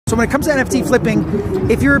So when it comes to NFT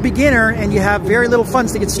flipping, if you're a beginner and you have very little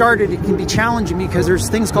funds to get started, it can be challenging because there's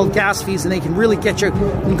things called gas fees and they can really get you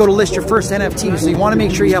when you go to list your first NFT. So you want to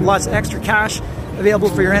make sure you have lots of extra cash available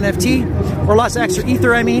for your NFT, or lots of extra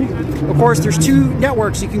Ether, I mean. Of course, there's two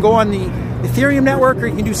networks. You can go on the Ethereum network or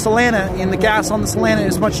you can do Solana, and the gas on the Solana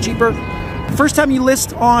is much cheaper. The first time you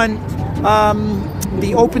list on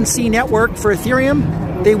the OpenSea network for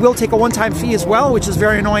Ethereum, they will take a one-time fee as well, which is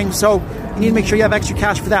very annoying. So you need to make sure you have extra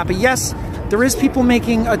cash for that. But yes, there is people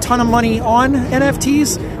making a ton of money on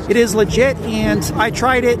NFTs. It is legit, and I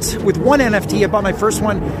tried it with one NFT. I bought my first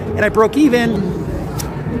one, and I broke even.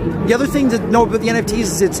 The other thing to know about the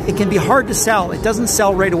NFTs is it can be hard to sell. It doesn't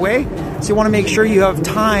sell right away, so you want to make sure you have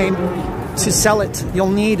time to sell it.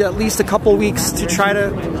 You'll need at least a couple weeks to try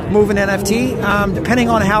to move an NFT, depending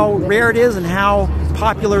on how rare it is and how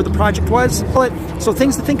popular the project was. So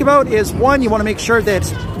things to think about is, one, you want to make sure that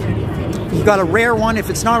you got a rare one. If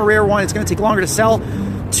it's not a rare one, it's going to take longer to sell.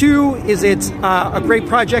 Two, is it a great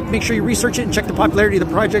project? Make sure you research it and check the popularity of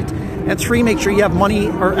the project. And three, make sure you have money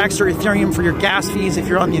or extra Ethereum for your gas fees if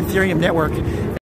you're on the Ethereum network.